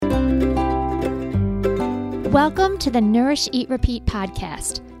Welcome to the Nourish, Eat, Repeat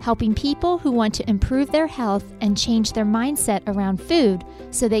podcast, helping people who want to improve their health and change their mindset around food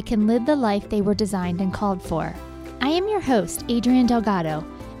so they can live the life they were designed and called for. I am your host, Adrienne Delgado,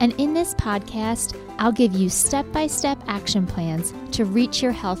 and in this podcast, I'll give you step-by-step action plans to reach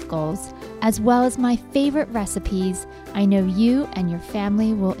your health goals, as well as my favorite recipes I know you and your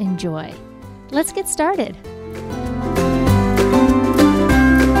family will enjoy. Let's get started.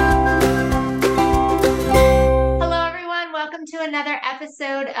 Welcome to another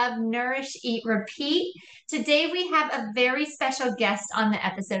episode of Nourish, Eat, Repeat. Today we have a very special guest on the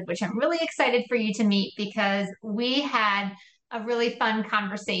episode, which I'm really excited for you to meet because we had a really fun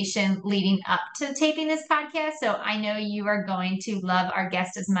conversation leading up to taping this podcast. So I know you are going to love our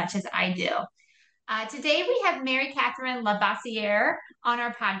guest as much as I do. Today we have Mary-Catherine LaBossiere on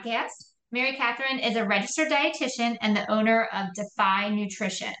our podcast. Mary-Catherine is a registered dietitian and the owner of Defy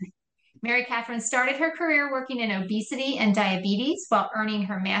Nutrition. Mary-Catherine started her career working in obesity and diabetes while earning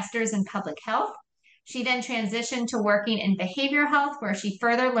her master's in public health. She then transitioned to working in behavioral health, where she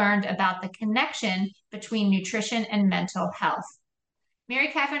further learned about the connection between nutrition and mental health.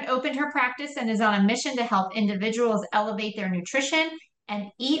 Mary-Catherine opened her practice and is on a mission to help individuals elevate their nutrition and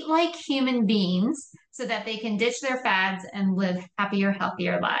eat like human beings so that they can ditch their fads and live happier,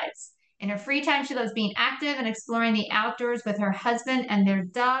 healthier lives. In her free time, she loves being active and exploring the outdoors with her husband and their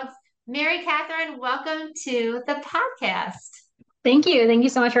dogs. Mary-Catherine, welcome to the podcast. Thank you. Thank you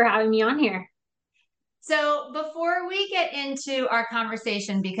so much for having me on here. So before we get into our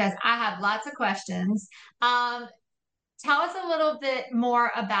conversation, because I have lots of questions, tell us a little bit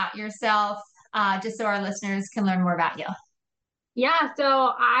more about yourself, just so our listeners can learn more about you. Yeah,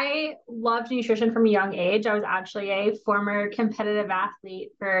 so I loved nutrition from a young age. I was actually a former competitive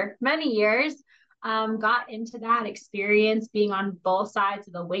athlete for many years. Got into that experience being on both sides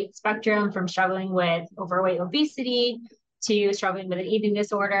of the weight spectrum, from struggling with overweight obesity to struggling with an eating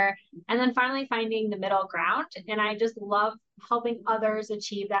disorder, and then finally finding the middle ground. And I just love helping others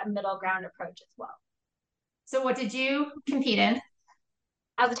achieve that middle ground approach as well. So what did you compete in?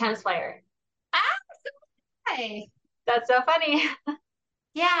 As a tennis player. Hi. That's so funny.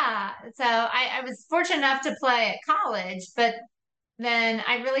 Yeah. So I was fortunate enough to play at college, but then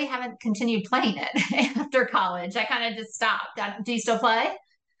I really haven't continued playing it after college. I kind of just stopped. Do you still play?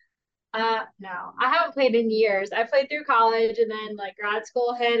 No, I haven't played in years. I played through college and then like grad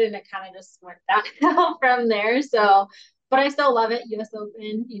school hit and it kind of just went downhill from there. So, but I still love it. US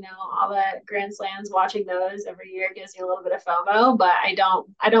Open, all the Grand Slams, watching those every year gives me a little bit of FOMO, but I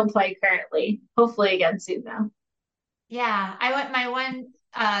don't play currently. Hopefully again soon though. Yeah, my one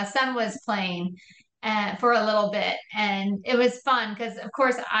son was playing for a little bit, and it was fun because, of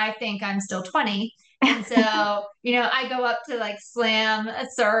course, I think I'm still 20. And so, I go up to like slam a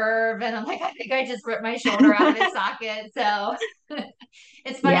serve, and I'm like, I think I just ripped my shoulder out of its socket. So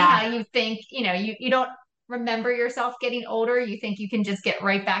it's funny how you think, you don't remember yourself getting older. You think you can just get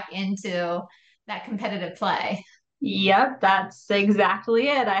right back into that competitive play. Yep, that's exactly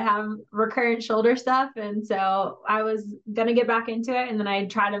it. I have recurrent shoulder stuff. And so I was going to get back into it. And then I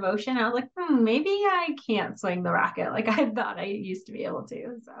tried a motion. I was like, maybe I can't swing the racket like I thought I used to be able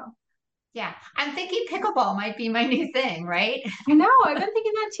to. So, yeah, I'm thinking pickleball might be my new thing, right? I know. I've been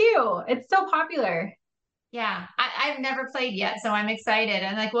thinking that too. It's so popular. Yeah, I've never played yet, so I'm excited.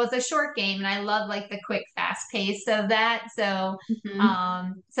 And like, well, it's a short game, and I love like the quick, fast pace of that. So,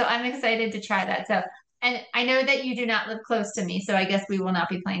 so I'm excited to try that. So, and I know that you do not live close to me, so I guess we will not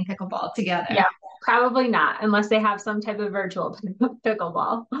be playing pickleball together. Yeah, probably not, unless they have some type of virtual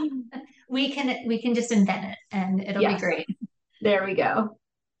pickleball. We can just invent it, and it'll be great. There we go.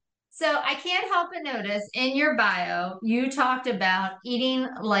 So I can't help but notice in your bio, you talked about eating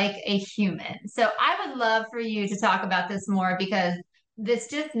like a human. So I would love for you to talk about this more because this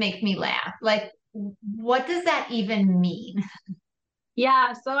just makes me laugh. Like, what does that even mean?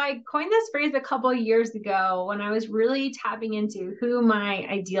 Yeah, so I coined this phrase a couple of years ago when I was really tapping into who my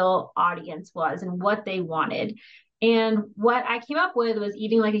ideal audience was and what they wanted. And what I came up with was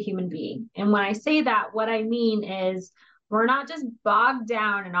eating like a human being. And when I say that, what I mean is we're not just bogged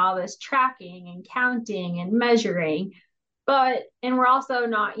down in all this tracking and counting and measuring, and we're also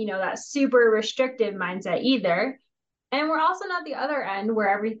not, that super restrictive mindset either. And we're also not the other end where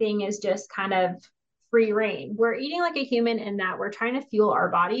everything is just kind of free reign. We're eating like a human in that we're trying to fuel our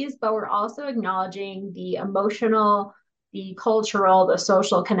bodies, but we're also acknowledging the emotional, the cultural, the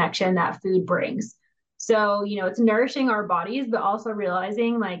social connection that food brings. So, it's nourishing our bodies, but also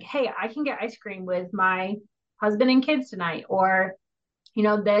realizing like, hey, I can get ice cream with my husband and kids tonight, or,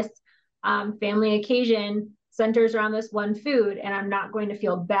 this family occasion centers around this one food, and I'm not going to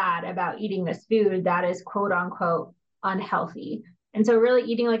feel bad about eating this food that is quote unquote unhealthy. And so really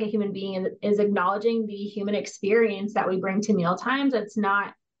eating like a human being is acknowledging the human experience that we bring to meal times. It's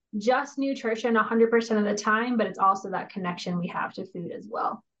not just nutrition 100% of the time, but it's also that connection we have to food as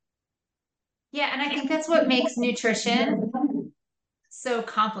well. Yeah, and I think that's what makes nutrition so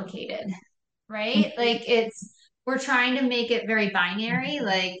complicated, right? Like we're trying to make it very binary.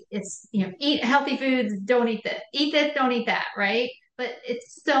 Like it's, eat healthy foods, don't eat this, don't eat that, right? But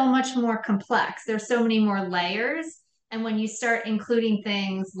it's so much more complex. There's so many more layers. And when you start including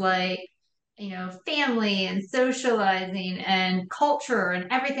things like, family and socializing and culture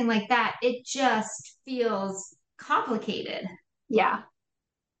and everything like that, it just feels complicated. Yeah.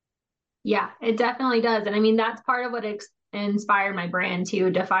 Yeah, it definitely does. And I mean, that's part of what inspired my brand to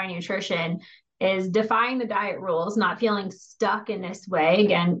Defy Nutrition is defying the diet rules, not feeling stuck in this way.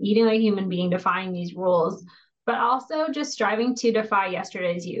 Again, eating like a human being, defying these rules, but also just striving to defy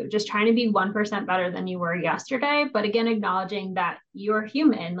yesterday's you, just trying to be 1% better than you were yesterday. But again, acknowledging that you're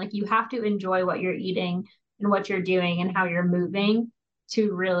human, like you have to enjoy what you're eating and what you're doing and how you're moving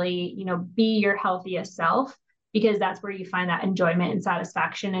to really, be your healthiest self, because that's where you find that enjoyment and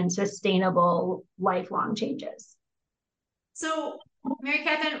satisfaction and sustainable lifelong changes. So,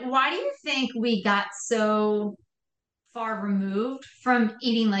 Mary-Catherine, why do you think we got so far removed from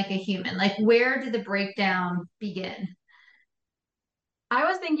eating like a human? Like, where did the breakdown begin? I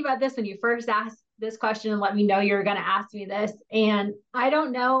was thinking about this when you first asked this question and let me know you were going to ask me this. And I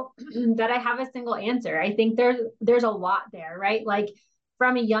don't know that I have a single answer. I think there's a lot there, right? Like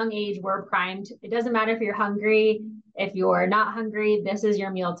from a young age, we're primed. It doesn't matter if you're hungry, if you're not hungry, this is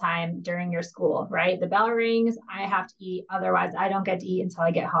your meal time during your school, right? The bell rings, I have to eat. Otherwise, I don't get to eat until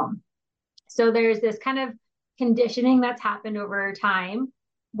I get home. So there's this kind of conditioning that's happened over time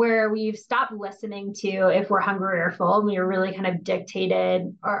where we've stopped listening to if we're hungry or full. And we're really kind of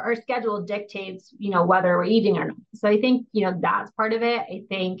dictated, our schedule dictates, whether we're eating or not. So I think, that's part of it. I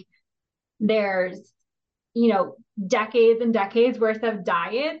think there's, decades and decades worth of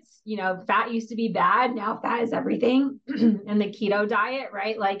diets. Fat used to be bad. Now fat is everything. And the keto diet,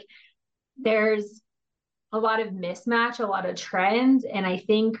 right? Like there's a lot of mismatch, a lot of trends. And I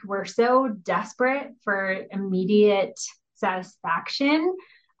think we're so desperate for immediate satisfaction,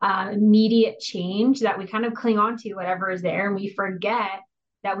 immediate change that we kind of cling on to whatever is there. And we forget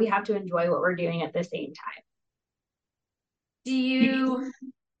that we have to enjoy what we're doing at the same time. Do you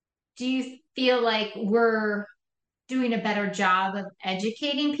do you feel like we're doing a better job of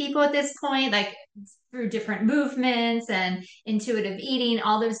educating people at this point, like through different movements and intuitive eating,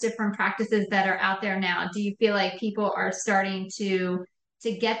 all those different practices that are out there now? Do you feel like people are starting to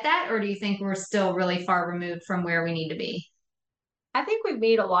get that, or do you think we're still really far removed from where we need to be? I think we've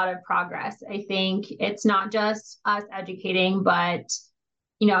made a lot of progress. I think it's not just us educating, but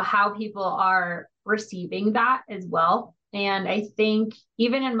how people are receiving that as well. And I think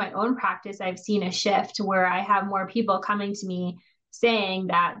even in my own practice, I've seen a shift where I have more people coming to me saying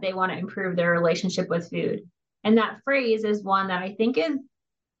that they want to improve their relationship with food. And that phrase is one that I think is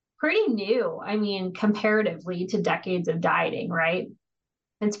pretty new. I mean, comparatively to decades of dieting, right?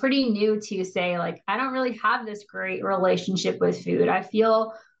 It's pretty new to say, like, I don't really have this great relationship with food. I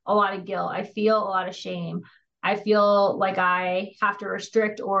feel a lot of guilt. I feel a lot of shame. I feel like I have to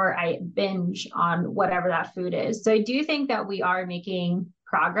restrict or I binge on whatever that food is. So I do think that we are making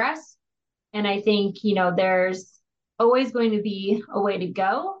progress. And I think, there's always going to be a way to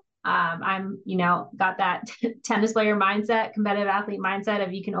go. Got that tennis player mindset, competitive athlete mindset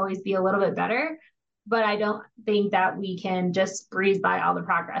of you can always be a little bit better. But I don't think that we can just breeze by all the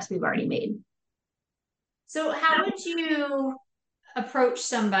progress we've already made. So how would you approach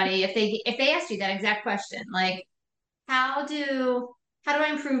somebody if they asked you that exact question? Like, how do how do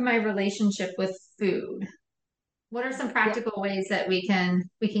I improve my relationship with food? What are some Yeah. practical ways that we can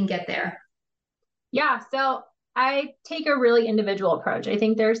get there? Yeah. So I take a really individual approach. I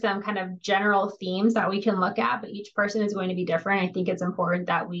think there's some kind of general themes that we can look at, but each person is going to be different. I think it's important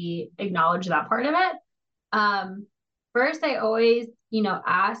that we acknowledge that part of it. First, I always,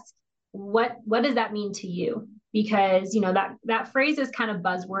 ask what does that mean to you? Because that phrase is kind of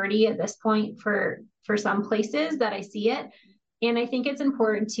buzzwordy at this point for some places that I see it, and I think it's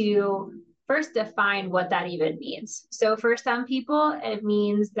important to first define what that even means. So for some people, it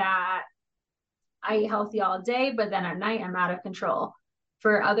means that I eat healthy all day, but then at night I'm out of control.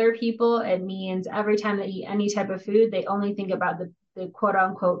 For other people, it means every time they eat any type of food, they only think about the quote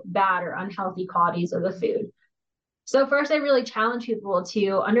unquote bad or unhealthy qualities of the food. So first, I really challenge people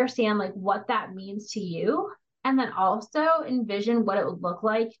to understand like what that means to you, and then also envision what it would look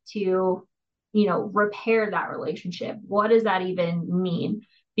like to repair that relationship? What does that even mean?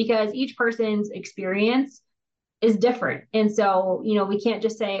 Because each person's experience is different. And so, we can't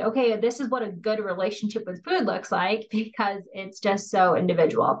just say, okay, this is what a good relationship with food looks like, because it's just so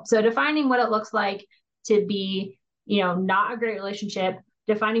individual. So defining what it looks like to be, not a great relationship,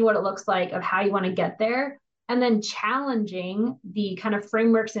 defining what it looks like of how you want to get there, and then challenging the kind of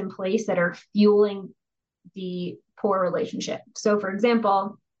frameworks in place that are fueling the poor relationship. So for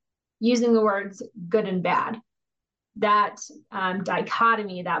example, using the words good and bad, that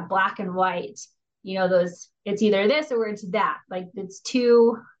dichotomy, that black and white, those, it's either this or it's that. Like it's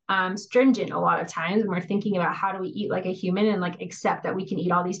too stringent a lot of times when we're thinking about how do we eat like a human and like accept that we can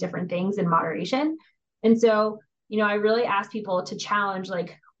eat all these different things in moderation. And so, I really ask people to challenge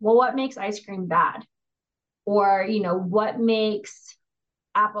like, well, what makes ice cream bad? Or, what makes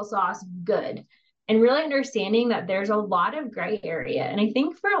applesauce good? And really understanding that there's a lot of gray area. And I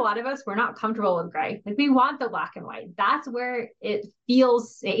think for a lot of us, we're not comfortable with gray. Like we want the black and white. That's where it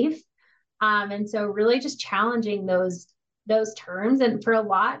feels safe. And so really just challenging those terms. And for a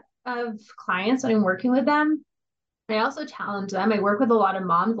lot of clients when I'm working with them, I also challenge them. I work with a lot of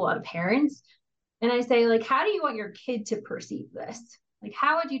moms, a lot of parents, and I say, like, how do you want your kid to perceive this? Like,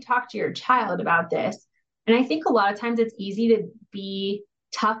 how would you talk to your child about this? And I think a lot of times it's easy to be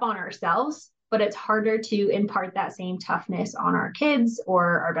tough on ourselves, but it's harder to impart that same toughness on our kids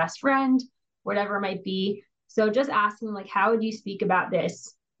or our best friend, whatever it might be. So just asking, like, how would you speak about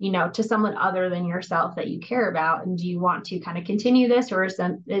this, to someone other than yourself that you care about? And do you want to kind of continue this, or is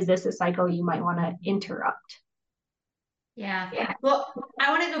this a cycle you might want to interrupt? Yeah. Well, I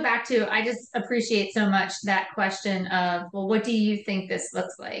want to go back to, I just appreciate so much that question of, well, what do you think this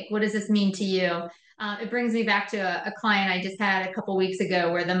looks like? What does this mean to you? It brings me back to a client I just had a couple weeks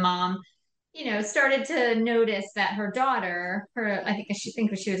ago where the mom, started to notice that her daughter, I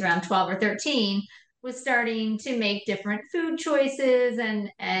think she was around 12 or 13, was starting to make different food choices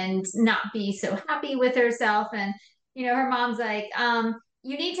and not be so happy with herself. And, her mom's like,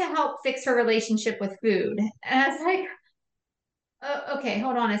 you need to help fix her relationship with food. And I was like, oh, okay,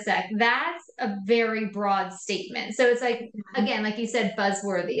 hold on a sec. That's a very broad statement. So it's like, again, like you said,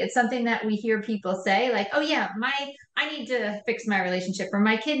 buzzworthy. It's something that we hear people say, like, oh yeah, I need to fix my relationship, or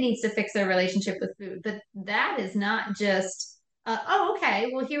my kid needs to fix their relationship with food. But that is not just, oh, okay,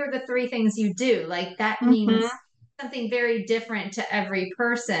 well, here are the three things you do. Like that means Mm-hmm. something very different to every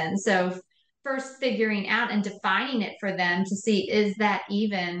person. So first figuring out and defining it for them to see, is that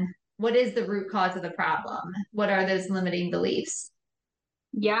even, what is the root cause of the problem? What are those limiting beliefs?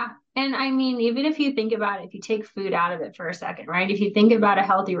 Yeah. And I mean, even if you think about it, if you take food out of it for a second, right? If you think about a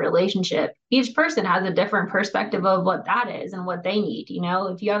healthy relationship, each person has a different perspective of what that is and what they need.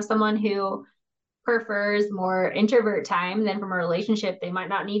 If you have someone who prefers more introvert time, then from a relationship, they might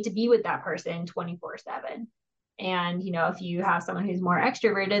not need to be with that person 24/7. And, if you have someone who's more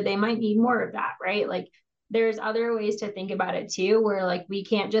extroverted, they might need more of that, right? Like there's other ways to think about it too, where like we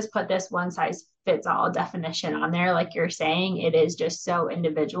can't just put this one size fits all definition on there. Like you're saying, it is just so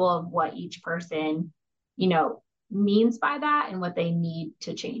individual of what each person, means by that and what they need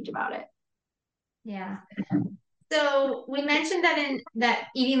to change about it. Yeah. So we mentioned that in that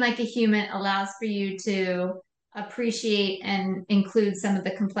eating like a human allows for you to appreciate and include some of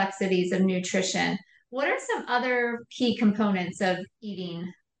the complexities of nutrition. What are some other key components of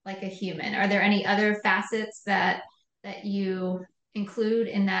eating like a human? Are there any other facets that you include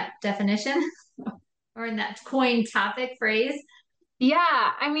in that definition or in that coined topic phrase?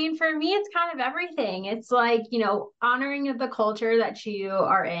 Yeah, I mean, for me, it's kind of everything. It's like, honoring the culture that you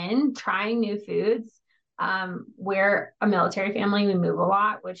are in, trying new foods. We're a military family, we move a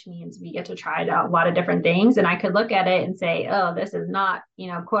lot, which means we get to try a lot of different things. And I could look at it and say, oh, this is not,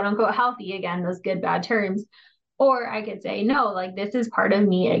 quote unquote healthy, again, those good, bad terms. Or I could say, no, like this is part of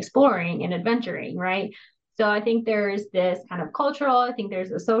me exploring and adventuring, right? So I think there's this kind of cultural, I think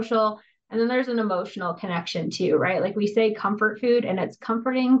there's a social, and then there's an emotional connection too, right? Like we say comfort food, and it's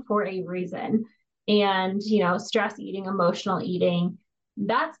comforting for a reason. And, stress eating, emotional eating,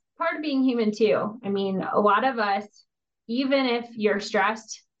 that's part of being human too. I mean, a lot of us, even if you're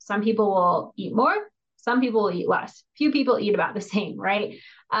stressed, some people will eat more, some people will eat less. Few people eat about the same, right?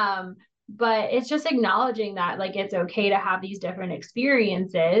 But it's just acknowledging that like it's okay to have these different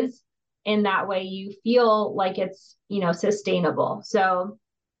experiences. And that way you feel like it's, sustainable. So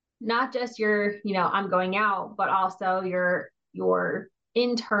not just your, I'm going out, but also your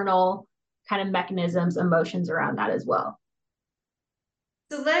internal kind of mechanisms, emotions around that as well.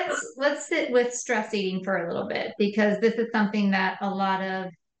 So let's sit with stress eating for a little bit, because this is something that a lot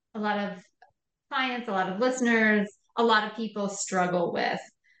of clients, a lot of listeners, a lot of people struggle with.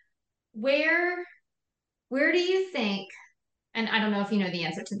 where where do you think, and I don't know if you know the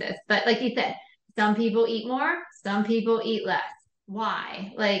answer to this, but like you said, some people eat more, some people eat less.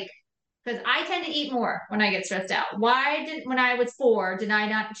 Why? Like, because I tend to eat more when I get stressed out. Why did, when I was 4, did I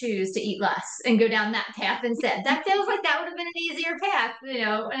not choose to eat less and go down that path instead? That feels like that would have been an easier path, you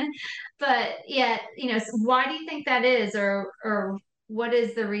know. But yet, you know, so why do you think that is, or what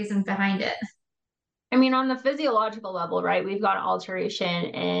is the reason behind it? I mean, on the physiological level, right, we've got alteration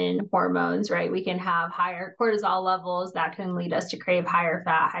in hormones, right? We can have higher cortisol levels that can lead us to crave higher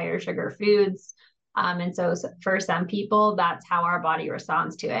fat, higher sugar foods. And so for some people, that's how our body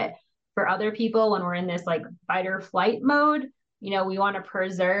responds to it. For other people, when we're in this like fight or flight mode, we want to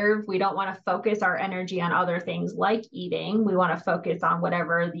preserve, we don't want to focus our energy on other things like eating. We want to focus on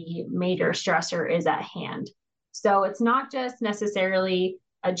whatever the major stressor is at hand. So it's not just necessarily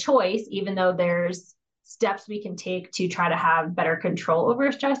a choice, even though there's steps we can take to try to have better control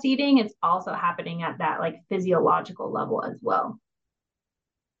over stress eating. It's also happening at that like physiological level as well.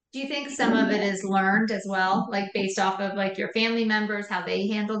 Do you think some of it is learned as well, like based off of like your family members, how they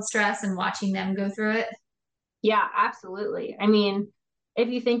handled stress and watching them go through it? Yeah, absolutely. I mean, if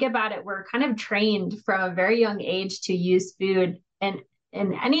you think about it, we're kind of trained from a very young age to use food and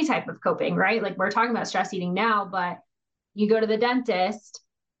in any type of coping, right? Like we're talking about stress eating now, but you go to the dentist,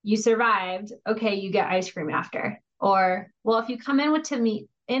 you survived, okay, you get ice cream after. Or, well, if you come in with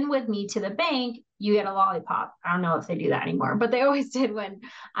me to the bank, you get a lollipop. I don't know if they do that anymore, but they always did when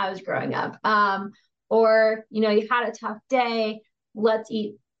I was growing up. Or, you had a tough day, let's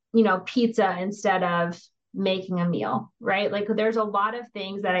eat, pizza instead of making a meal, right? Like there's a lot of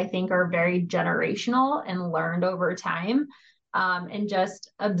things that I think are very generational and learned over time. And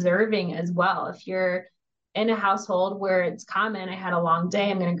just observing as well. If you're in a household where it's common, I had a long day,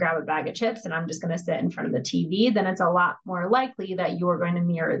 I'm going to grab a bag of chips and I'm just going to sit in front of the TV, then it's a lot more likely that you're going to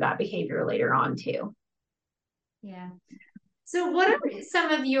mirror that behavior later on too. Yeah. So, what are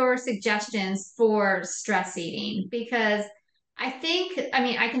some of your suggestions for stress eating? Because I think, I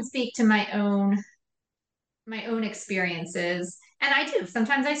mean, I can speak to my own experiences, and I do.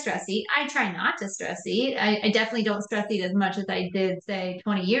 Sometimes I stress eat. I try not to stress eat. I definitely don't stress eat as much as I did, say,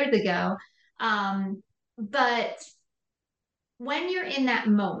 20 years ago. But when you're in that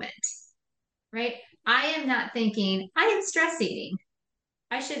moment, right? I am not thinking I am stress eating.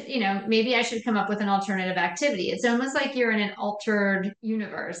 I should, maybe I should come up with an alternative activity. It's almost like you're in an altered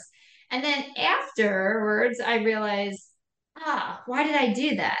universe. And then afterwards, I realize, why did I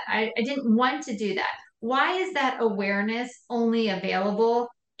do that? I didn't want to do that. Why is that awareness only available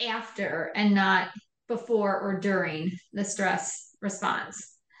after and not before or during the stress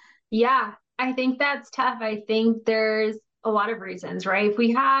response? Yeah, I think that's tough. I think there's a lot of reasons, right?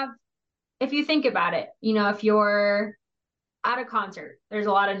 If you think about it, if you're at a concert, there's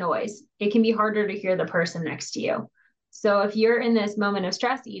a lot of noise. It can be harder to hear the person next to you. So if you're in this moment of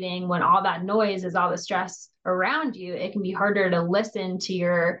stress eating, when all that noise is all the stress around you, it can be harder to listen to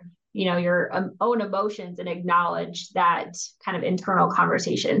your own emotions and acknowledge that kind of internal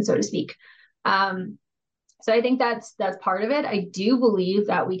conversation, so to speak. So I think that's part of it. I do believe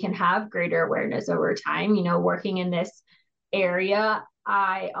that we can have greater awareness over time. Working in this area,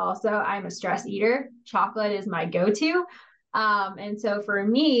 I'm a stress eater. Chocolate is my go-to. And so for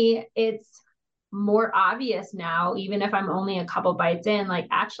me, it's more obvious now, even if I'm only a couple bites in, like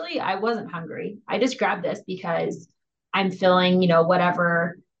actually I wasn't hungry. I just grabbed this because I'm feeling,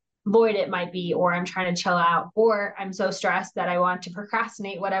 whatever void it might be, or I'm trying to chill out, or I'm so stressed that I want to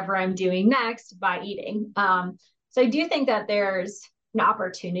procrastinate whatever I'm doing next by eating. So I do think that there's an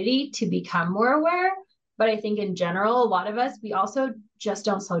opportunity to become more aware. But I think in general, a lot of us, we also just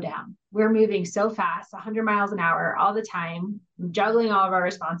don't slow down. We're moving so fast, 100 miles an hour all the time, juggling all of our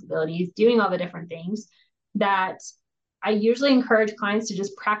responsibilities, doing all the different things that I usually encourage clients to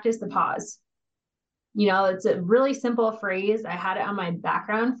just practice the pause. It's a really simple phrase. I had it on my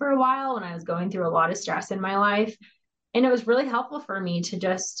background for a while when I was going through a lot of stress in my life. And it was really helpful for me to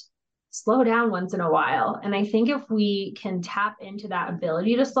just slow down once in a while. And I think if we can tap into that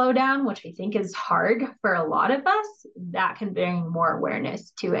ability to slow down, which I think is hard for a lot of us, that can bring more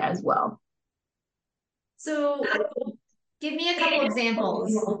awareness to it as well. So, give me a couple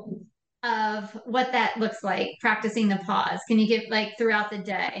examples of what that looks like, practicing the pause. Can you give like throughout the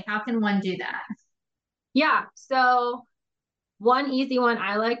day? How can one do that? Yeah. So one easy one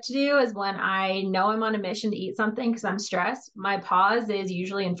I like to do is when I know I'm on a mission to eat something because I'm stressed, my pause is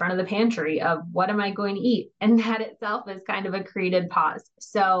usually in front of the pantry of what am I going to eat? And that itself is kind of a created pause.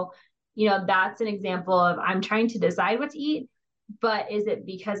 So, that's an example of I'm trying to decide what to eat, but is it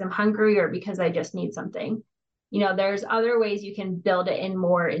because I'm hungry or because I just need something? There's other ways you can build it in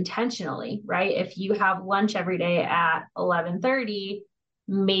more intentionally, right? If you have lunch every day at 11:30,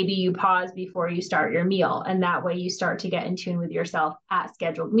 maybe you pause before you start your meal. And that way you start to get in tune with yourself at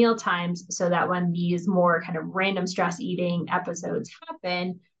scheduled meal times, so that when these more kind of random stress eating episodes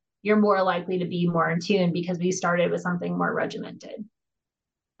happen, you're more likely to be more in tune because we started with something more regimented.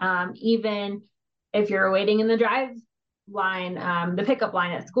 Even if you're waiting in the drive line, the pickup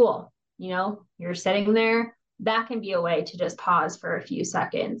line at school, you're sitting there, that can be a way to just pause for a few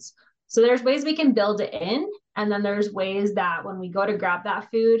seconds. So there's ways we can build it in. And then there's ways that when we go to grab that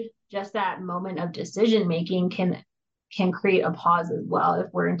food, just that moment of decision making can create a pause as well if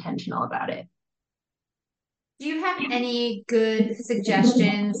we're intentional about it. Do you have any good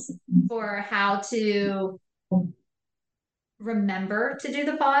suggestions for how to remember to do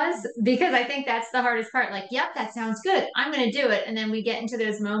the pause? Because I think that's the hardest part. Like, yep, that sounds good. I'm going to do it. And then we get into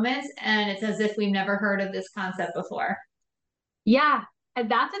those moments and it's as if we've never heard of this concept before. Yeah, and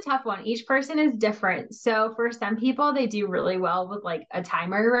that's a tough one. Each person is different. So for some people, they do really well with like a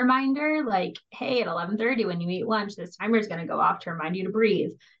timer reminder, like, hey, at 11:30 when you eat lunch, this timer is going to go off to remind you to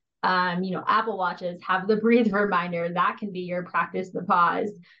breathe. Apple Watches have the breathe reminder. That can be your practice the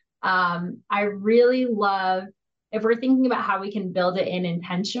pause. I really love, if we're thinking about how we can build it in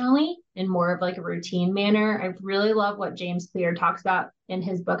intentionally in more of like a routine manner, I really love what James Clear talks about in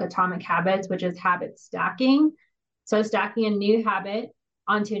his book Atomic Habits, which is habit stacking. So stacking a new habit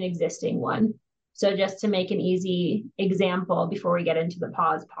onto an existing one. So just to make an easy example before we get into the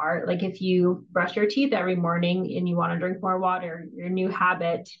pause part, like if you brush your teeth every morning and you want to drink more water, your new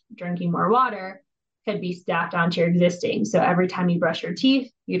habit, drinking more water, could be stacked onto your existing. So every time you brush your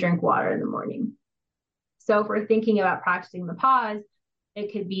teeth, you drink water in the morning. So if we're thinking about practicing the pause,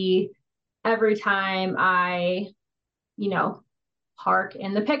 it could be every time I, park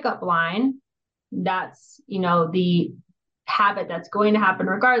in the pickup line, that's, the habit that's going to happen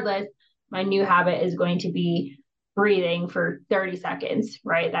regardless. My new habit is going to be breathing for 30 seconds,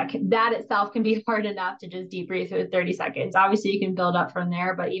 right? That itself can be hard enough to just deep breathe for 30 seconds. Obviously you can build up from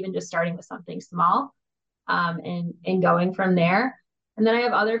there, but even just starting with something small, and going from there. And then I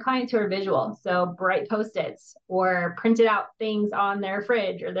have other clients who are visual. So bright Post-its or printed out things on their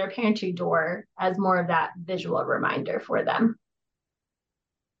fridge or their pantry door as more of that visual reminder for them.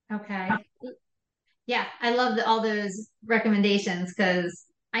 Okay. Yeah, I love all those recommendations because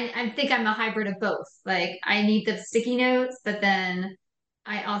I think I'm a hybrid of both. Like I need the sticky notes, but then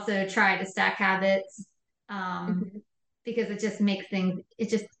I also try to stack habits, um, Mhm. because it just makes things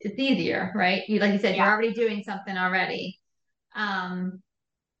it's easier, right? Like you said, you're Yeah. already doing something already. Um,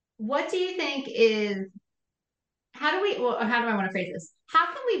 what do you think is how do I want to phrase this? How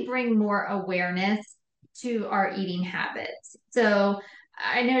can we bring more awareness to our eating habits? So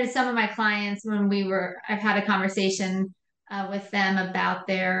I noticed some of my clients I've had a conversation with them about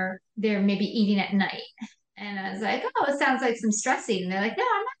their maybe eating at night. And I was like, oh, it sounds like some stress eating. They're like, no,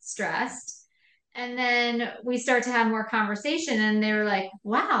 I'm not stressed. And then we start to have more conversation and they were like,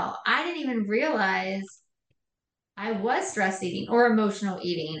 wow, I didn't even realize I was stress eating or emotional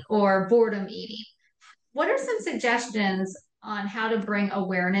eating or boredom eating. What are some suggestions on how to bring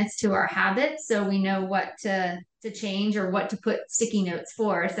awareness to our habits so we know what to change or what to put sticky notes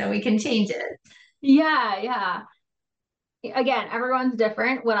for so we can change it? Yeah, yeah. Again, everyone's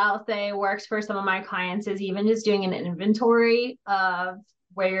different. What I'll say works for some of my clients is even just doing an inventory of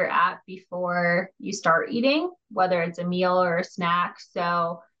where you're at before you start eating, whether it's a meal or a snack.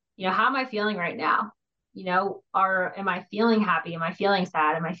 So, how am I feeling right now? Am I feeling happy? Am I feeling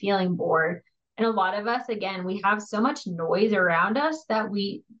sad? Am I feeling bored? And a lot of us, again, we have so much noise around us that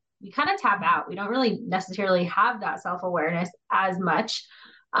we kind of tap out. We don't really necessarily have that self-awareness as much.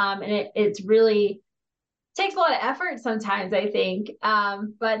 And it's really takes a lot of effort sometimes, I think.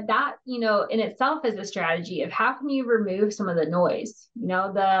 But that, in itself is a strategy of how can you remove some of the noise,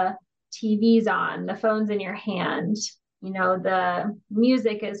 the TV's on, the phone's in your hand, the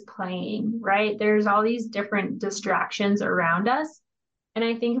music is playing, right? There's all these different distractions around us. And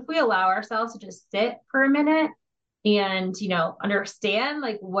I think if we allow ourselves to just sit for a minute and, understand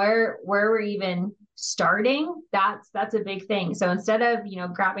like where we're even starting, that's a big thing. So instead of,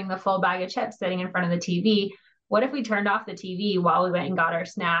 grabbing the full bag of chips sitting in front of the TV, what if we turned off the TV while we went and got our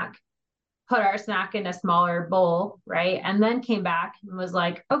snack, put our snack in a smaller bowl, right? And then came back and was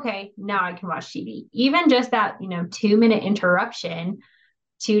like, okay, now I can watch TV. Even just that, 2-minute interruption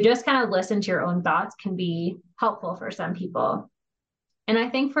to just kind of listen to your own thoughts can be helpful for some people. And I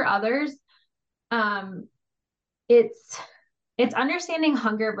think for others, um, it's understanding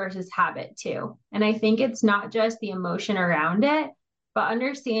hunger versus habit too. And I think it's not just the emotion around it, but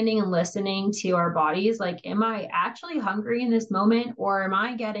understanding and listening to our bodies, like, am I actually hungry in this moment, or am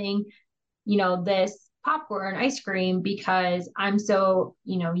I getting, this popcorn, ice cream because I'm so,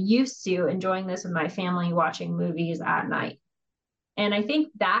 used to enjoying this with my family, watching movies at night. And I think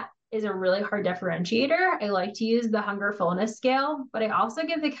that is a really hard differentiator. I like to use the hunger fullness scale, but I also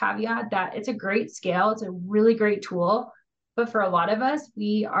give the caveat that it's a great scale. It's a really great tool. But for a lot of us,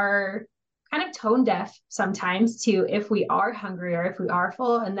 we are kind of tone deaf sometimes to if we are hungry or if we are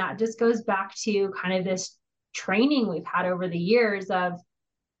full. And that just goes back to kind of this training we've had over the years of,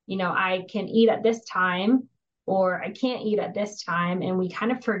 I can eat at this time or I can't eat at this time. And we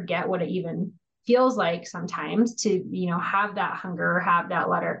kind of forget what it even feels like sometimes to, have that hunger, have that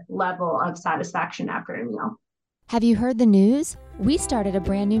level of satisfaction after a meal. Have you heard the news? We started a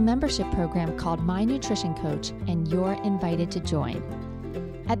brand new membership program called My Nutrition Coach, and you're invited to join.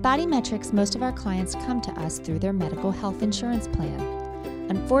 At Body Metrics, most of our clients come to us through their medical health insurance plan.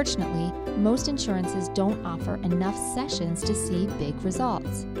 Unfortunately, most insurances don't offer enough sessions to see big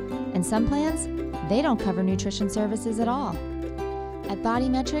results. And some plans, they don't cover nutrition services at all. At Body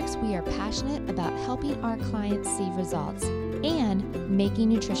Metrics, we are passionate about helping our clients see results and making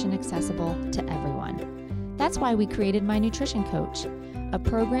nutrition accessible to everyone. That's why we created My Nutrition Coach, a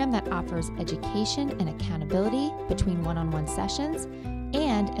program that offers education and accountability between one-on-one sessions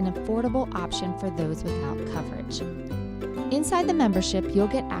and an affordable option for those without coverage. Inside the membership, you'll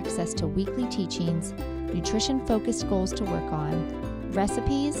get access to weekly teachings, nutrition-focused goals to work on,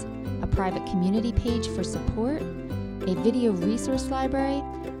 recipes, a private community page for support, a video resource library,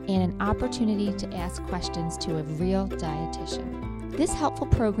 and an opportunity to ask questions to a real dietitian. This helpful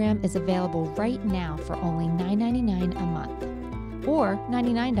program is available right now for only $9.99 a month, or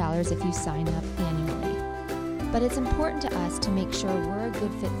 $99 if you sign up annually. But it's important to us to make sure we're a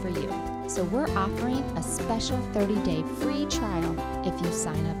good fit for you, so we're offering a special 30-day free trial if you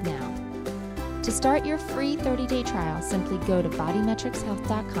sign up now. To start your free 30-day trial, simply go to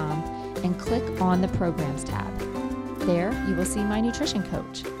bodymetricshealth.com and click on the Programs tab. There, you will see My Nutrition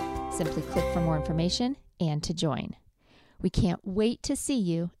Coach. Simply click for more information and to join. We can't wait to see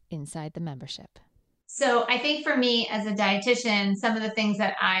you inside the membership. So I think for me as a dietitian, some of the things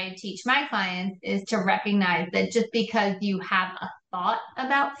that I teach my clients is to recognize that just because you have a thought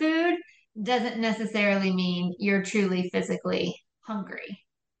about food doesn't necessarily mean you're truly physically hungry,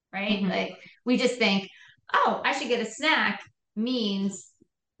 right? Mm-hmm. Like we just think, oh, I should get a snack means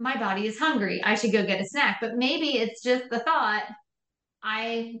my body is hungry. I should go get a snack. But maybe it's just the thought,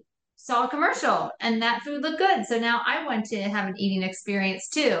 I saw a commercial and that food looked good. So now I want to have an eating experience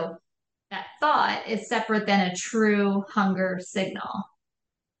too. That thought is separate than a true hunger signal.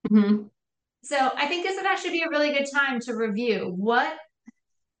 Mm-hmm. So I think this would actually be a really good time to review what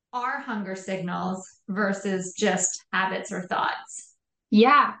are hunger signals versus just habits or thoughts.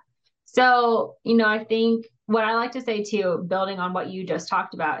 Yeah. So, I think what I like to say too, building on what you just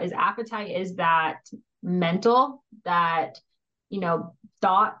talked about, is appetite is that mental, that,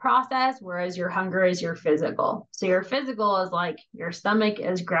 thought process, whereas your hunger is your physical. So your physical is like your stomach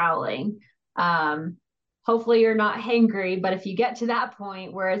is growling. Hopefully you're not hangry, but if you get to that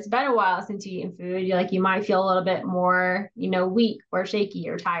point where it's been a while since you eaten food, you might feel a little bit more, weak or shaky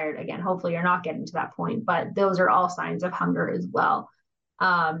or tired. Again, hopefully you're not getting to that point, but those are all signs of hunger as well.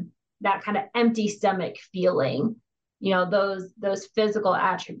 That kind of empty stomach feeling, those physical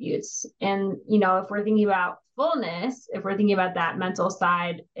attributes. And, if we're thinking about fullness, if we're thinking about that mental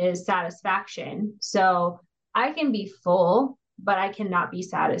side, is satisfaction. So I can be full, but I cannot be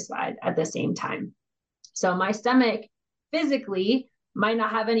satisfied at the same time. So my stomach physically might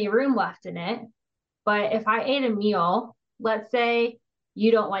not have any room left in it. But if I ate a meal, let's say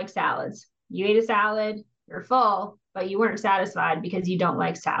you don't like salads, you ate a salad, you're full, but you weren't satisfied because you don't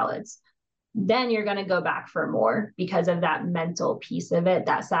like salads, then you're going to go back for more because of that mental piece of it,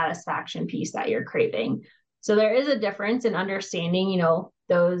 that satisfaction piece that you're craving. So there is a difference in understanding,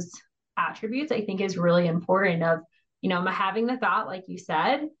 those attributes. I think is really important of, am I having the thought, like you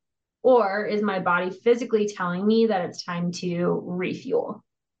said, or is my body physically telling me that it's time to refuel?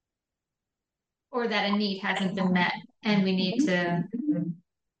 Or that a need hasn't been met and we need to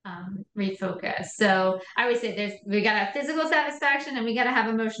refocus. So I always say we got to have physical satisfaction and we got to have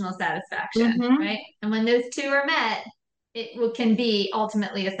emotional satisfaction, right? And when those two are met, it can be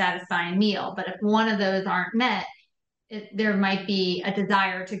ultimately a satisfying meal. But if one of those aren't met, there might be a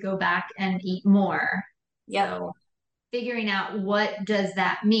desire to go back and eat more. Yeah. So figuring out what does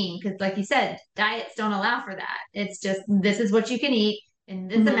that mean? Because like you said, diets don't allow for that. It's just, this is what you can eat in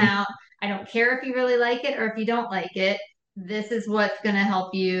this amount. I don't care if you really like it or if you don't like it. This is what's going to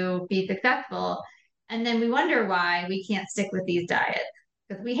help you be successful. And then we wonder why we can't stick with these diets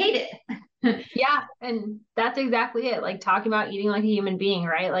because we hate it. Yeah. And that's exactly it. Like talking about eating like a human being,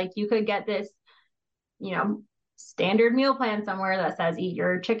 right? Like you could get this, standard meal plan somewhere that says eat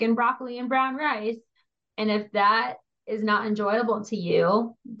your chicken, broccoli, and brown rice. And if that is not enjoyable to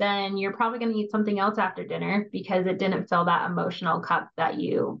you, then you're probably going to eat something else after dinner because it didn't fill that emotional cup that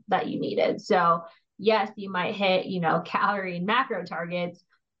you needed. So yes, you might hit, calorie and macro targets,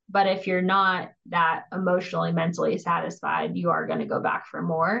 but if you're not that emotionally, mentally satisfied, you are going to go back for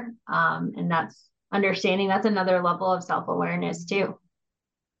more. And that's understanding that's another level of self-awareness too.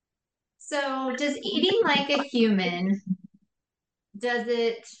 So, does eating like a human, does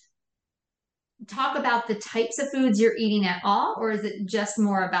it talk about the types of foods you're eating at all, or is it just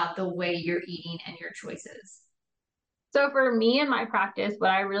more about the way you're eating and your choices? So for me and my practice, what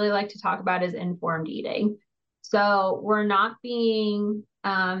I really like to talk about is informed eating. So we're not being,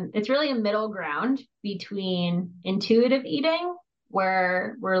 it's really a middle ground between intuitive eating,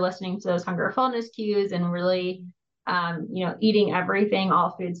 where we're listening to those hunger fullness cues and really, eating everything,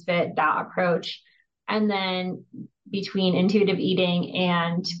 all foods fit, that approach. And then between intuitive eating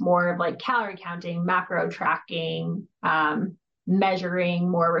and more of like calorie counting, macro tracking, measuring,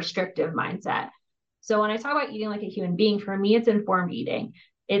 more restrictive mindset. So when I talk about eating like a human being, for me, it's informed eating.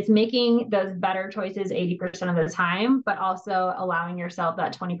 It's making those better choices 80% of the time, but also allowing yourself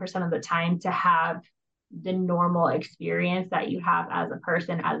that 20% of the time to have the normal experience that you have as a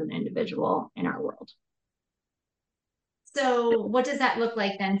person, as an individual in our world. So, what does that look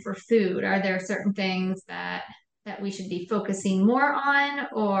like then for food? Are there certain things that we should be focusing more on,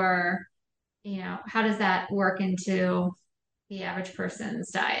 or how does that work into the average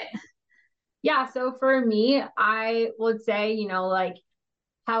person's diet? Yeah. So for me, I would say, like,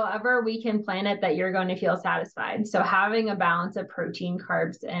 however we can plan it that you're going to feel satisfied. So having a balance of protein,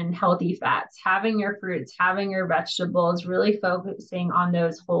 carbs, and healthy fats, having your fruits, having your vegetables, really focusing on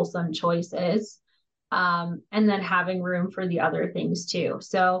those wholesome choices. And then having room for the other things too.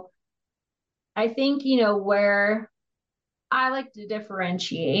 So I think, where I like to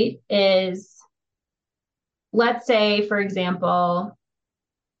differentiate is, let's say, for example,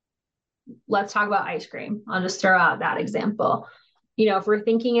 let's talk about ice cream. I'll just throw out that example. If we're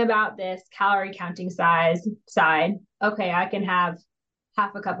thinking about this calorie counting side, okay, I can have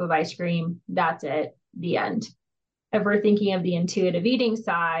half a cup of ice cream. That's it, the end. If we're thinking of the intuitive eating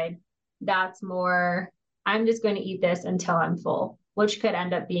side, that's more, I'm just going to eat this until I'm full, which could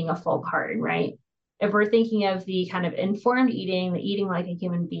end up being a full carton, right? If we're thinking of the kind of informed eating, the eating like a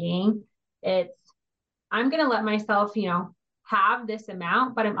human being, it's, I'm going to let myself, have this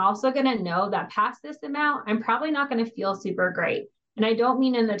amount, but I'm also going to know that past this amount, I'm probably not going to feel super great. And I don't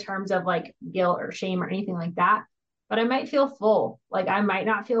mean in the terms of like guilt or shame or anything like that, but I might feel full. Like I might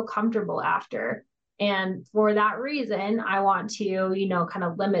not feel comfortable after. And for that reason, I want to, kind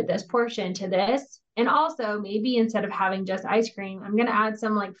of limit this portion to this. And also maybe instead of having just ice cream, I'm going to add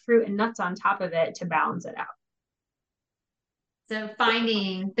some like fruit and nuts on top of it to balance it out. So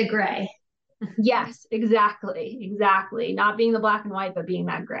finding the gray. Yes, exactly. Not being the black and white, but being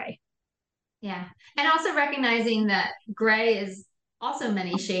that gray. Yeah. And also recognizing that gray is also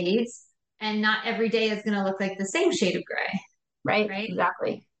many shades and not every day is going to look like the same shade of gray. Right. Right.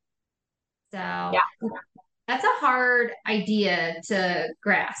 Exactly. So Yeah. that's a hard idea to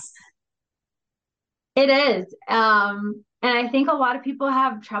grasp. It is. And I think a lot of people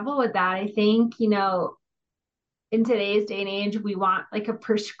have trouble with that. I think, in today's day and age, we want like a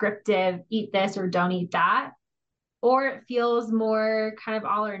prescriptive eat this or don't eat that, or it feels more kind of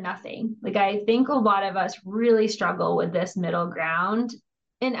all or nothing. Like I think a lot of us really struggle with this middle ground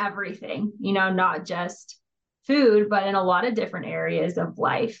in everything, not just food, but in a lot of different areas of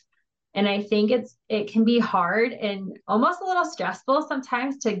life. And I think it can be hard and almost a little stressful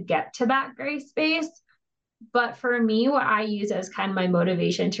sometimes to get to that gray space. But for me, what I use as kind of my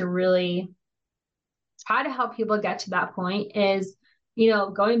motivation to really try to help people get to that point is,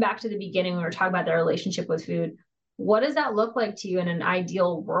 going back to the beginning, when we were talking about their relationship with food, what does that look like to you in an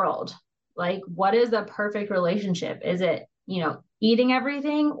ideal world? Like, what is a perfect relationship? Is it, eating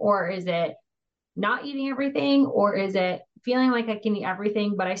everything, or is it not eating everything, or is it feeling like I can eat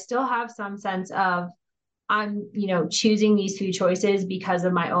everything, but I still have some sense of I'm, choosing these food choices because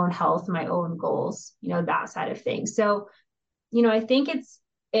of my own health, my own goals, that side of things. So, I think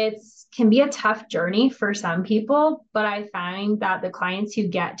it's can be a tough journey for some people, but I find that the clients who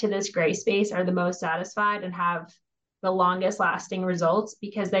get to this gray space are the most satisfied and have the longest lasting results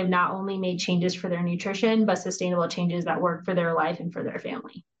because they've not only made changes for their nutrition, but sustainable changes that work for their life and for their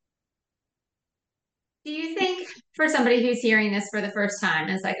family. Do you think for somebody who's hearing this for the first time,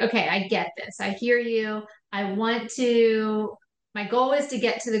 it's like, okay, I get this. I hear you. I want to, my goal is to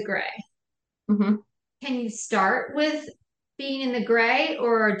get to the gray. Mm-hmm. Can you start with being in the gray,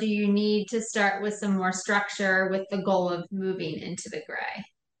 or do you need to start with some more structure with the goal of moving into the gray?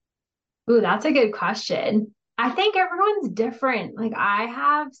 Ooh, that's a good question. I think everyone's different. Like I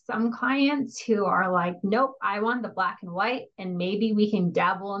have some clients who are like, nope, I want the black and white, and maybe we can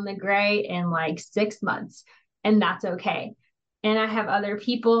dabble in the gray in like 6 months, and that's okay. And I have other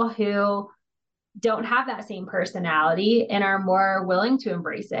people who don't have that same personality and are more willing to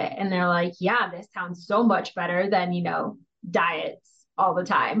embrace it. And they're like, yeah, this sounds so much better than, diets all the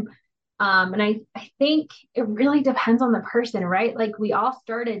time. And I think it really depends on the person, right? Like we all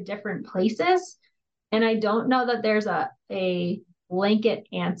start at different places. And I don't know that there's a blanket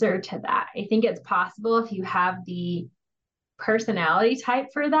answer to that. I think it's possible if you have the personality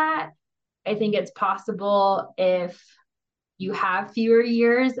type for that. I think it's possible if you have fewer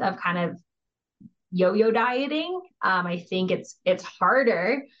years of kind of yo-yo dieting. I think it's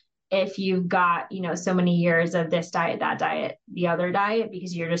harder if you've got, so many years of this diet, that diet, the other diet,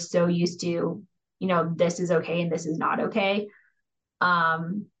 because you're just so used to, this is okay and this is not okay.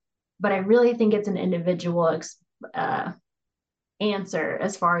 But I really think it's an individual answer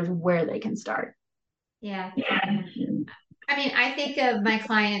as far as where they can start. Yeah. I mean, I think of my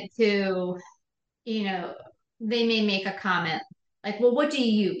clients who, you know, they may make a comment like, well, what do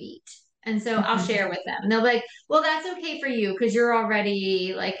you eat? And so I'll Mhm. share with them. And they'll be like, well, that's okay for you because you're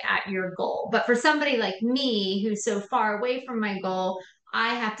already like at your goal. But for somebody like me who's so far away from my goal,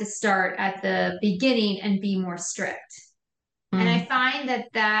 I have to start at the beginning and be more strict. And I Mm, find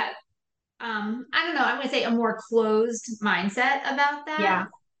that I don't know, I'm going to say a more closed mindset about that. yeah.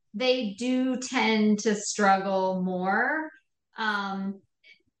 They do tend to struggle more. Um,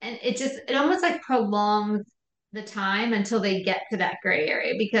 and it almost like prolongs the time until they get to that gray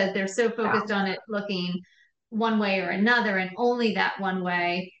area because they're so Yeah. focused on it looking one way or another and only that one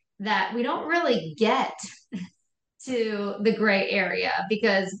way that we don't really get to the gray area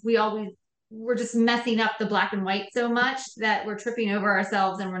because we're just messing up the black and white so much that we're tripping over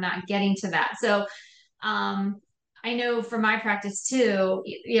ourselves and we're not getting to that. So um I know for my practice too,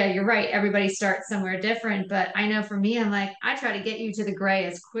 yeah, you're right. Everybody starts somewhere different, but I know for me, I'm like, I try to get you to the gray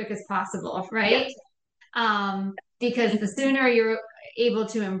as quick as possible, right? Yes. Because the sooner you're able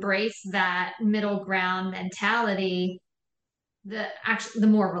to embrace that middle ground mentality, the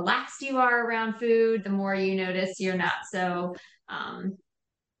more relaxed you are around food, the more you notice you're not so um,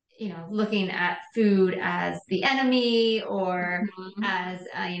 looking at food as the enemy or Mhm. as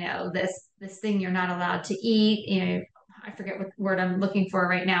this thing you're not allowed to eat. I forget what word I'm looking for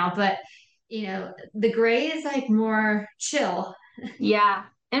right now, but the gray is like more chill. Yeah.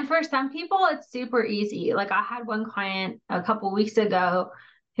 And for some people, it's super easy. Like I had one client a couple weeks ago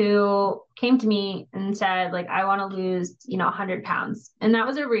who came to me and said, like, I want to lose, 100 pounds. And that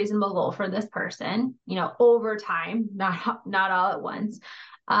was a reasonable goal for this person, over time, not all at once.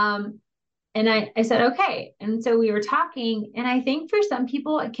 Um, and I said, okay. And so we were talking. And I think for some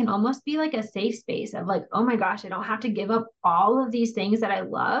people, it can almost be like a safe space of like, oh my gosh, I don't have to give up all of these things that I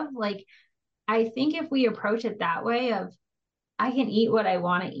love. Like, I think if we approach it that way of I can eat what I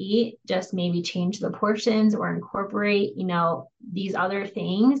want to eat, just maybe change the portions or incorporate, these other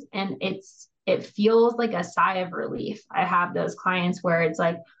things. And it feels like a sigh of relief. I have those clients where it's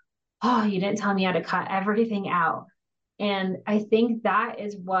like, oh, you didn't tell me how to cut everything out. And I think that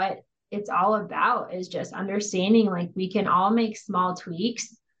is what it's all about is just understanding like we can all make small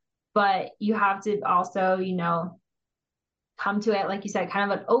tweaks, but you have to also, come to it, like you said,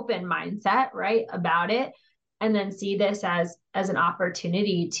 kind of an open mindset, right, about it, and then see this as an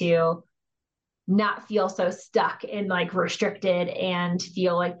opportunity to not feel so stuck and like restricted and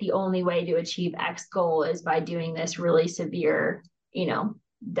feel like the only way to achieve X goal is by doing this really severe,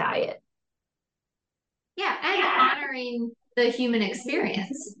 diet. Yeah, and honoring the human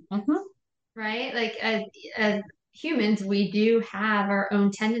experience, Mm-hmm. right? Like as humans, we do have our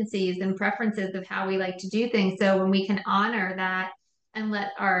own tendencies and preferences of how we like to do things. So when we can honor that and let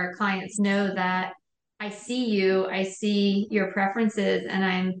our clients know that I see you, I see your preferences,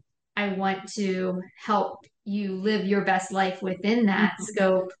 and I want to help you live your best life within that Mm-hmm.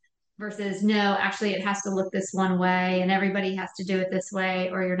 scope versus no, actually it has to look this one way and everybody has to do it this way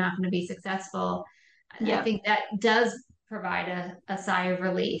or you're not going to be successful. I Yep. think that does provide a sigh of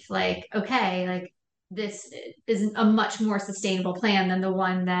relief. Like, okay, like this is a much more sustainable plan than the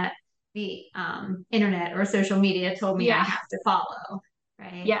one that the internet or social media told me I Yeah. have to follow.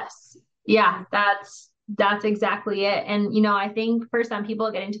 Right. Yes. Yeah. And That's That's exactly it. And, I think for some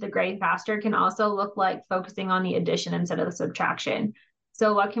people, getting to the gray faster can also look like focusing on the addition instead of the subtraction.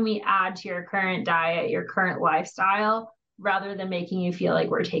 So, what can we add to your current diet, your current lifestyle, rather than making you feel like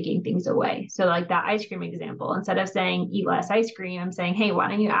we're taking things away? So, like that ice cream example, instead of saying eat less ice cream, I'm saying, hey, why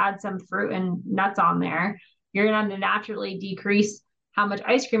don't you add some fruit and nuts on there? You're going to naturally decrease how much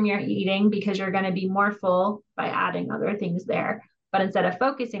ice cream you're eating because you're going to be more full by adding other things there. But instead of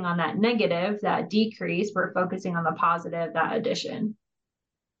focusing on that negative, that decrease, we're focusing on the positive, that addition.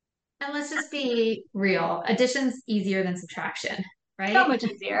 And let's just be real. Addition's easier than subtraction, So right? much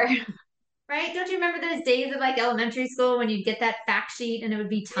easier. Right? Don't you remember those days of like elementary school when you'd get that fact sheet and it would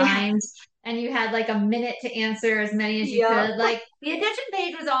be Yeah. timed and you had like a minute to answer as many as you Yep. could? Like the addition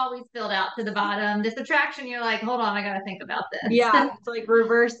page was always filled out to the bottom. The subtraction, you're like, hold on, I got to think about this. Yeah. It's like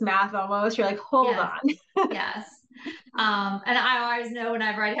reverse math almost. You're like, hold Yes. on. Yes. And I always know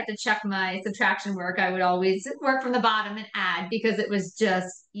whenever I'd have to check my subtraction work, I would always work from the bottom and add because it was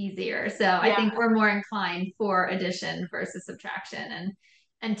just easier. So I Yeah. think we're more inclined for addition versus subtraction,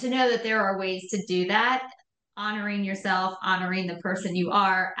 and to know that there are ways to do that, honoring yourself, honoring the person you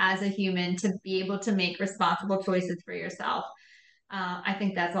are as a human, to be able to make responsible choices for yourself. I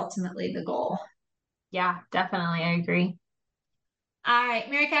think that's ultimately the goal. Yeah, definitely. I agree. All right,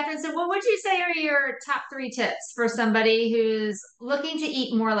 Mary-Catherine. So, what would you say are your top three tips for somebody who's looking to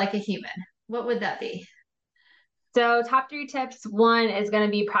eat more like a human? What would that be? So, top three tips. One is going to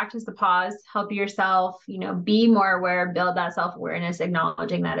be practice the pause, help yourself, be more aware, build that self awareness,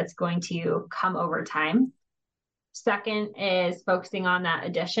 acknowledging that it's going to come over time. Second is focusing on that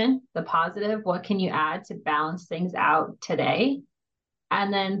addition, the positive. What can you add to balance things out today?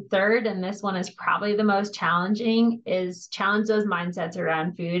 And then third, and this one is probably the most challenging, is challenge those mindsets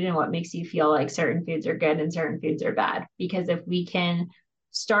around food and what makes you feel like certain foods are good and certain foods are bad. Because if we can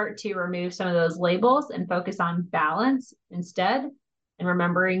start to remove some of those labels and focus on balance instead, and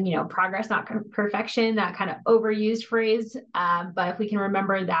remembering, progress, not perfection, that kind of overused phrase. But if we can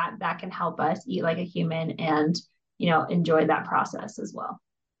remember that, that can help us eat like a human and, enjoy that process as well.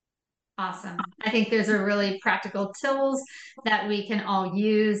 Awesome. I think those are really practical tools that we can all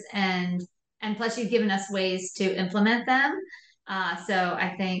use, and plus you've given us ways to implement them. So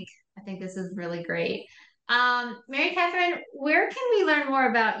I think this is really great. Mary-Catherine, where can we learn more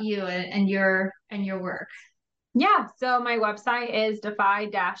about you and your work? Yeah, so my website is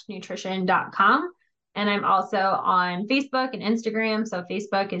defy-nutrition.com. And I'm also on Facebook and Instagram. So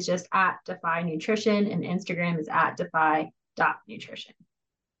Facebook is just at Defy Nutrition and Instagram is at defy.nutrition.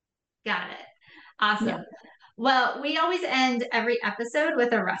 Got it. Awesome. Yeah. Well, we always end every episode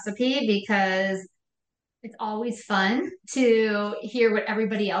with a recipe because it's always fun to hear what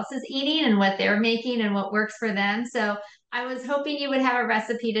everybody else is eating and what they're making and what works for them. So I was hoping you would have a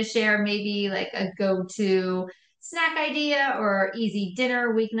recipe to share, maybe like a go-to snack idea or easy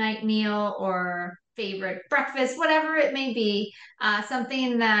dinner, weeknight meal, or favorite breakfast, whatever it may be,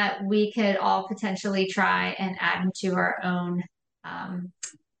 something that we could all potentially try and add into our own um,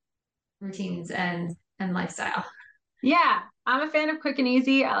 routines and lifestyle. Yeah, I'm a fan of quick and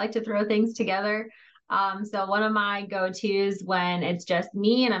easy. I like to throw things together. So one of my go-tos when it's just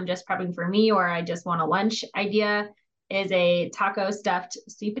me and I'm just prepping for me or I just want a lunch idea is a taco stuffed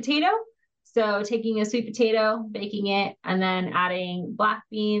sweet potato. So taking a sweet potato, baking it, and then adding black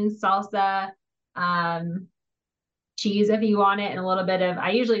beans, salsa, cheese if you want it, and a little bit of,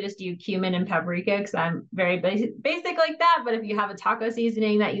 I usually just do cumin and paprika because I'm very basic like that. But if you have a taco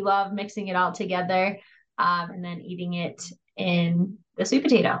seasoning that you love, mixing it all together and then eating it in the sweet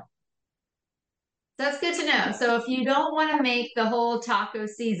potato. That's good to know. So if you don't want to make the whole taco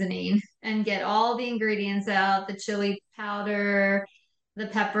seasoning and get all the ingredients out, the chili powder, the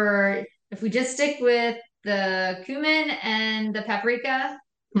pepper, if we just stick with the cumin and the paprika,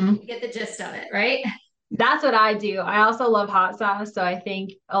 you get the gist of it, right? That's what I do. I also love hot sauce. So I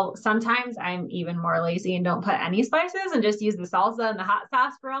think sometimes I'm even more lazy and don't put any spices and just use the salsa and the hot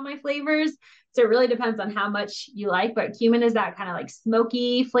sauce for all my flavors. So it really depends on how much you like. But cumin is that kind of like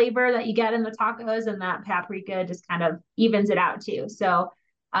smoky flavor that you get in the tacos, and that paprika just kind of evens it out too. So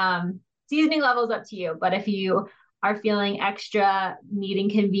seasoning levels up to you. But if you are feeling extra needing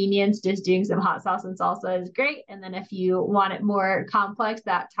convenience, just doing some hot sauce and salsa is great. And then if you want it more complex,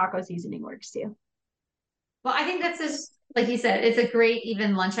 that taco seasoning works too. Well, I think that's just, like you said, it's a great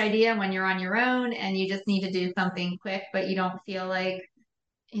even lunch idea when you're on your own and you just need to do something quick, but you don't feel like,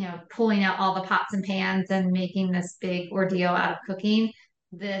 pulling out all the pots and pans and making this big ordeal out of cooking.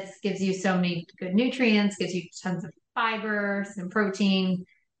 This gives you so many good nutrients, gives you tons of fiber, some protein,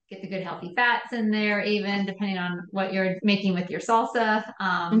 get the good healthy fats in there, even depending on what you're making with your salsa.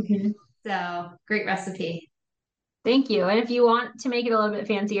 Mm-hmm. So great recipe. Thank you. And if you want to make it a little bit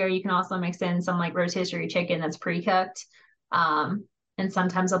fancier, you can also mix in some like rotisserie chicken that's pre-cooked. And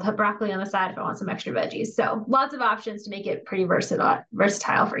sometimes I'll put broccoli on the side if I want some extra veggies. So lots of options to make it pretty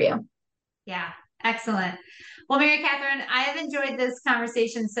versatile for you. Yeah, excellent. Well, Mary-Catherine, I have enjoyed this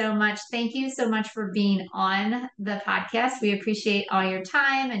conversation so much. Thank you so much for being on the podcast. We appreciate all your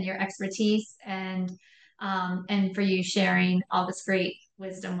time and your expertise and for you sharing all this great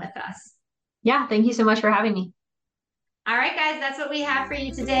wisdom with us. Yeah, thank you so much for having me. All right, guys, that's what we have for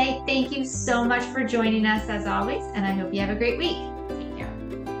you today. Thank you so much for joining us as always, and I hope you have a great week. Take care.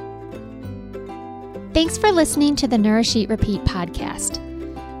 Thanks for listening to the Nourish, Eat, Repeat podcast.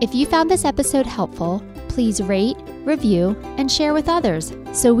 If you found this episode helpful, please rate, review, and share with others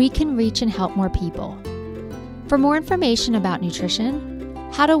so we can reach and help more people. For more information about nutrition,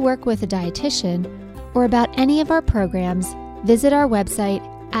 how to work with a dietitian, or about any of our programs, visit our website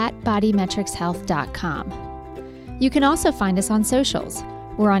at bodymetricshealth.com. You can also find us on socials.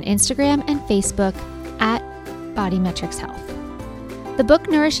 We're on Instagram and Facebook at Bodymetrics Health. The book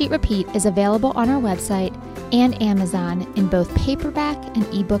Nourish, Eat, Repeat is available on our website and Amazon in both paperback and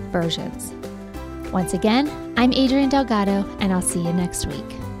ebook versions. Once again, I'm Adrienne Delgado, and I'll see you next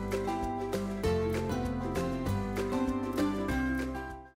week.